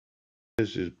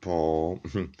This is Paul.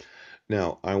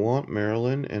 Now, I want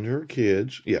Marilyn and her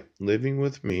kids, living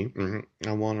with me.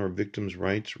 I want our victims'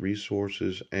 rights,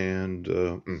 resources, and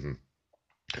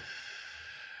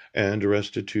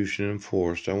restitution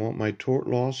enforced. I want my tort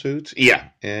lawsuits,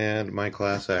 and my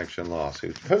class action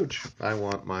lawsuits. Coach, I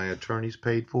want my attorneys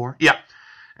paid for,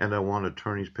 and I want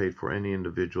attorneys paid for any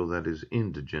individual that is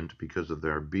indigent because of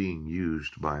their being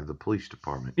used by the police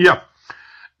department.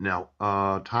 Now,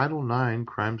 Title IX,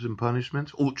 Crimes and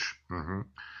Punishments. Ouch.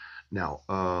 Now,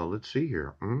 let's see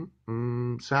here.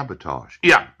 Sabotage.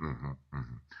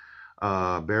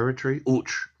 Barratry.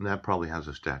 Ouch. That probably has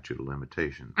a statute of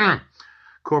limitations.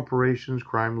 Corporations,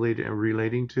 crime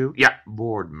relating to.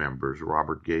 Board members,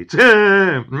 Robert Gates.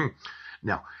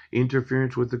 Now,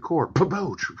 interference with the court.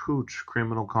 Pooch.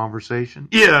 Criminal conversation.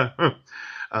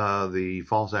 The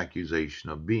false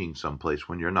accusation of being someplace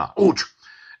when you're not. Ouch.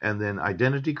 And then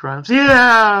identity crimes.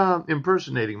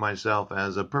 Impersonating myself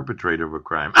as a perpetrator of a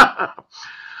crime.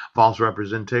 False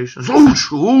representations.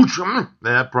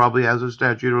 That probably has a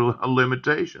statute of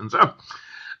limitations.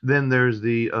 Then there's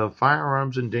the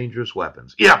firearms and dangerous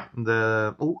weapons.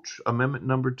 The Amendment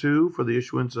number 2 for the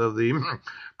issuance of the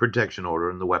protection order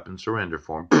and the weapon surrender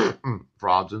form.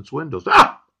 Frauds and swindles.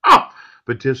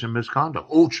 Petition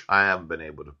misconduct. I haven't been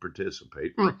able to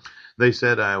participate. They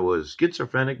said I was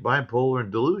schizophrenic, bipolar,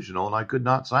 and delusional, and I could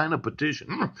not sign a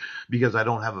petition because I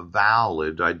don't have a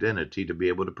valid identity to be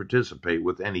able to participate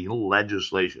with any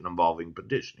legislation involving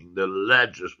petitioning the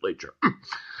legislature.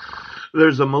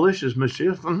 There's a malicious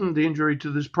mischief, the injury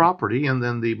to this property, and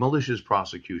then the malicious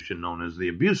prosecution known as the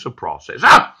abusive process.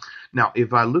 Now,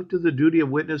 if I look to the duty of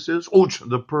witnesses,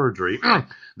 the perjury,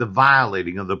 the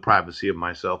violating of the privacy of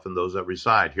myself and those that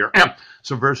reside here,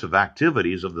 subversive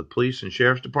activities of the police and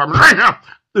sheriff's department,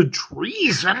 the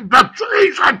treason,